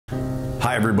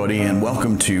Hi everybody, and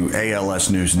welcome to ALS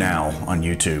News Now on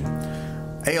YouTube.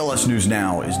 ALS News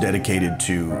Now is dedicated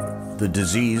to the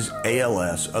disease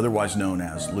ALS, otherwise known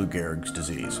as Lou Gehrig's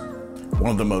disease,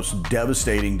 one of the most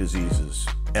devastating diseases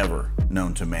ever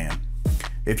known to man.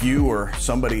 If you or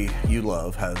somebody you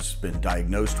love has been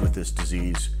diagnosed with this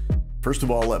disease, first of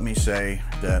all, let me say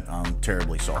that I'm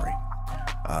terribly sorry.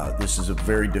 This is a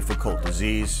very difficult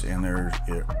disease, and there's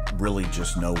really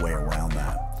just no way around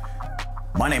that.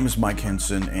 My name is Mike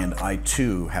Henson, and I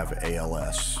too have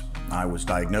ALS. I was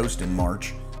diagnosed in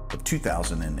March of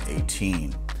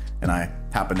 2018, and I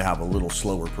happen to have a little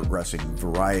slower progressing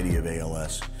variety of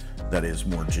ALS that is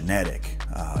more genetic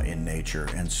in nature.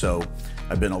 And so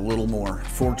I've been a little more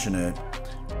fortunate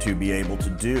to be able to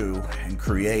do and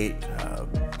create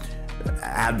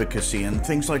advocacy and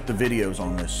things like the videos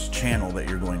on this channel that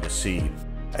you're going to see.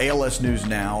 ALS News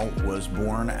Now was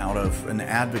born out of an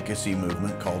advocacy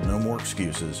movement called No More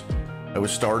Excuses. It was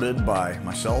started by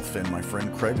myself and my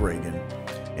friend Craig Reagan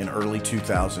in early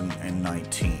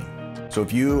 2019. So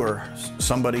if you or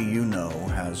somebody you know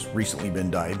has recently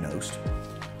been diagnosed,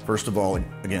 first of all,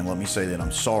 again, let me say that I'm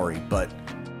sorry, but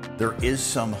there is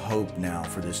some hope now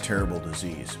for this terrible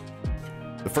disease.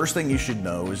 The first thing you should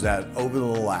know is that over the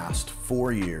last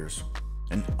 4 years,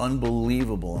 an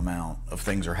unbelievable amount of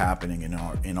things are happening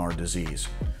in our disease.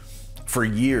 For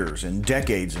years and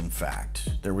decades, in fact,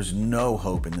 there was no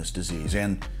hope in this disease.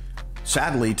 And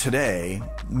sadly, today,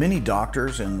 many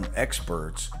doctors and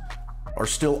experts are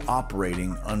still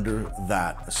operating under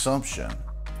that assumption,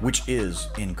 which is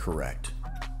incorrect.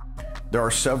 There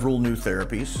are several new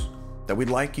therapies that we'd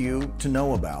like you to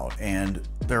know about, and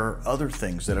there are other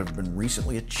things that have been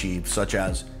recently achieved, such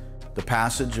as the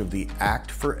passage of the ACT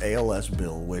for ALS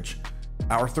bill, which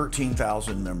our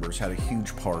 13,000 members had a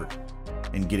huge part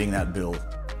in getting that bill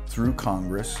through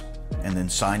Congress and then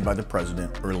signed by the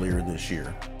president earlier this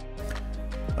year.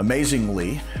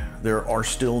 Amazingly, there are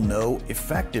still no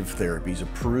effective therapies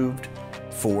approved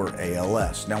for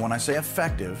ALS. Now, when I say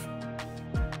effective,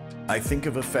 I think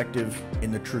of effective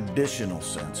in the traditional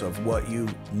sense of what you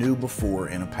knew before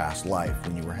in a past life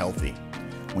when you were healthy.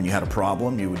 When you had a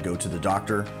problem, you would go to the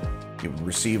doctor, you would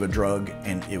receive a drug,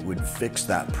 and it would fix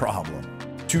that problem.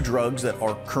 Two drugs that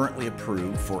are currently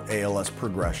approved for ALS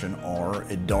progression are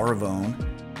edaravone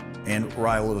and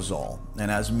riluzole.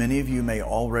 And as many of you may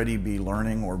already be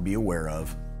learning or be aware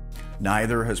of,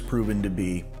 neither has proven to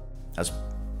be as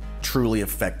truly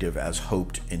effective as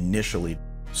hoped initially.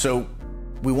 So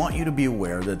we want you to be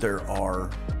aware that there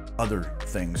are other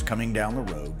things coming down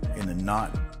the road in the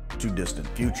not too distant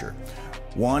future.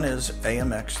 One is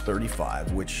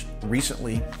AMX35, which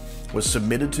recently was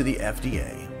submitted to the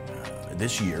FDA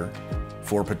this year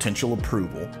for potential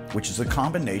approval, which is a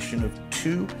combination of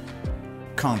two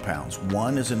compounds.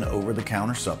 One is an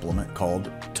over-the-counter supplement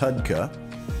called TUDCA,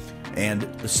 and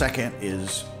the second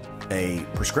is a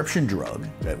prescription drug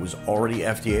that was already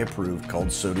FDA approved called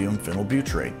sodium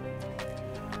phenylbutyrate.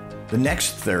 The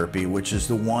next therapy, which is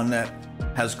the one that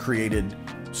has created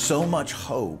so much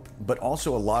hope, but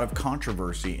also a lot of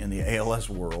controversy in the ALS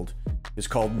world, is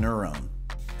called NurOwn.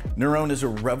 NurOwn is a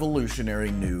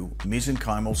revolutionary new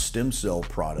mesenchymal stem cell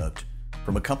product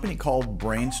from a company called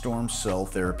Brainstorm Cell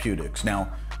Therapeutics.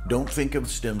 Now, don't think of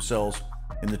stem cells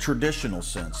in the traditional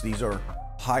sense. These are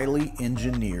highly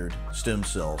engineered stem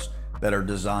cells that are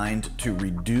designed to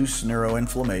reduce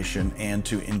neuroinflammation and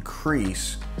to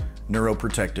increase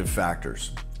neuroprotective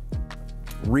factors.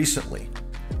 Recently,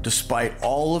 despite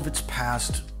all of its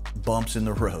past bumps in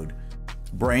the road,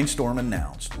 Brainstorm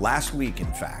announced last week,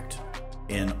 in fact,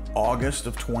 in August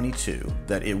of 22,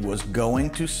 that it was going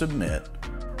to submit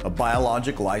a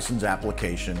biologic license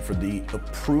application for the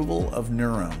approval of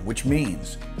NurOwn, which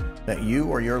means that you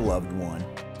or your loved one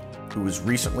who was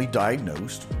recently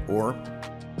diagnosed, or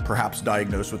perhaps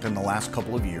diagnosed within the last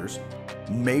couple of years,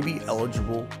 may be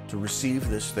eligible to receive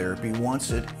this therapy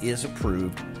once it is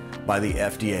approved by the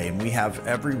FDA, and we have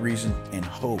every reason and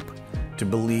hope to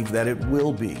believe that it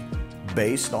will be,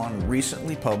 based on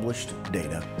recently published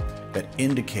data that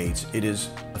indicates it is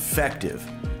effective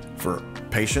for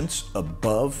patients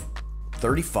above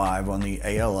 35 on the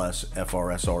ALS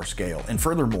FRSR scale, and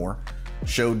furthermore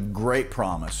showed great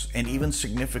promise and even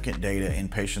significant data in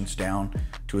patients down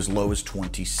to as low as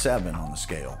 27 on the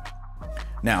scale.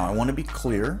 Now, I want to be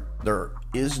clear, there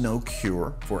is no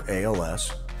cure for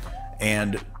ALS,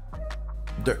 and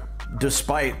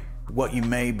despite what you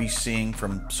may be seeing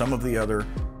from some of the other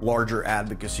larger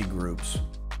advocacy groups,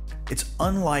 it's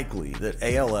unlikely that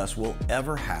ALS will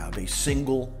ever have a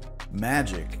single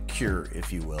magic cure,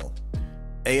 if you will.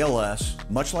 ALS,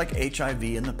 much like HIV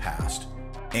in the past,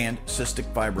 and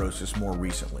cystic fibrosis more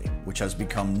recently, which has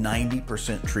become 90%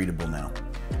 treatable now.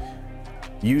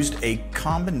 Used a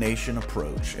combination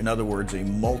approach, in other words, a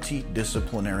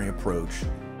multidisciplinary approach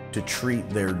to treat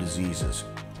their diseases.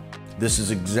 This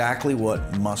is exactly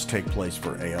what must take place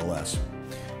for ALS.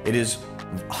 It is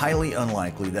highly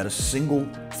unlikely that a single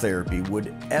therapy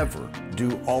would ever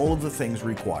do all of the things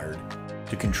required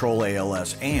to control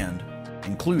ALS and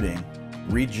including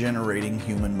regenerating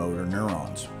human motor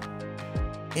neurons.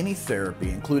 Any therapy,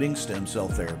 including stem cell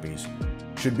therapies,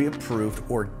 should be approved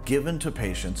or given to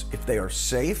patients if they are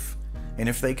safe and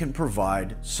if they can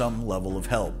provide some level of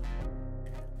help.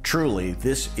 Truly,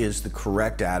 this is the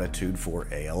correct attitude for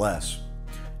ALS.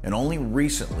 And only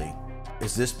recently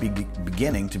is this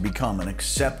beginning to become an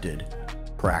accepted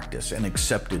practice, an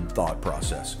accepted thought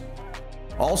process.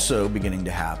 Also beginning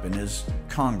to happen is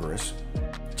Congress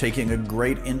taking a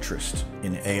great interest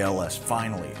in ALS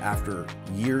finally, after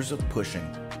years of pushing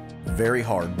very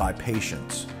hard by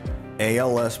patients.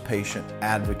 ALS patient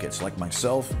advocates like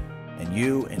myself and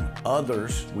you and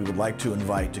others we would like to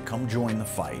invite to come join the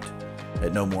fight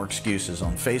at No More Excuses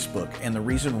on Facebook. And the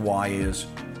reason why is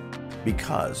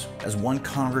because, as one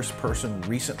congressperson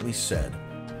recently said,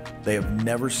 they have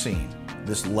never seen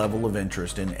this level of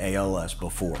interest in ALS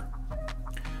before.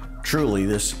 Truly,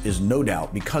 this is no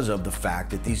doubt because of the fact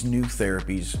that these new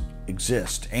therapies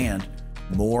exist and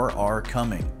more are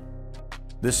coming.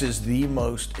 This is the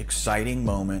most exciting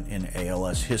moment in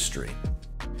ALS history.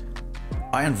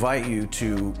 I invite you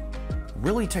to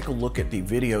really take a look at the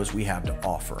videos we have to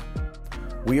offer.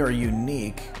 We are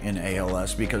unique in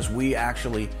ALS because we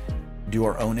actually do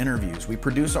our own interviews. We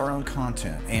produce our own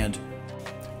content, and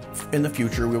in the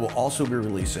future we will also be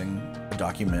releasing a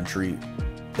documentary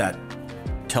that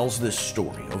tells this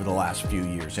story over the last few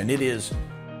years, and it is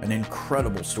an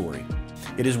incredible story.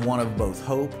 It is one of both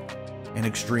hope and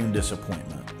extreme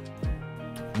disappointment,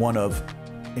 one of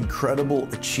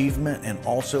incredible achievement and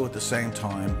also at the same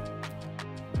time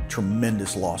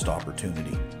tremendous lost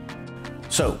opportunity.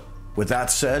 So with that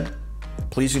said,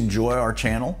 please enjoy our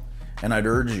channel, and I'd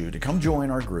urge you to come join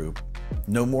our group,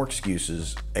 No More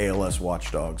Excuses ALS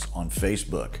Watchdogs, on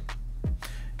Facebook.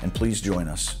 And please join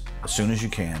us as soon as you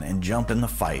can and jump in the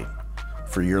fight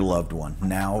for your loved one.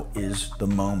 Now is the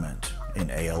moment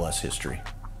in ALS history.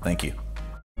 Thank you.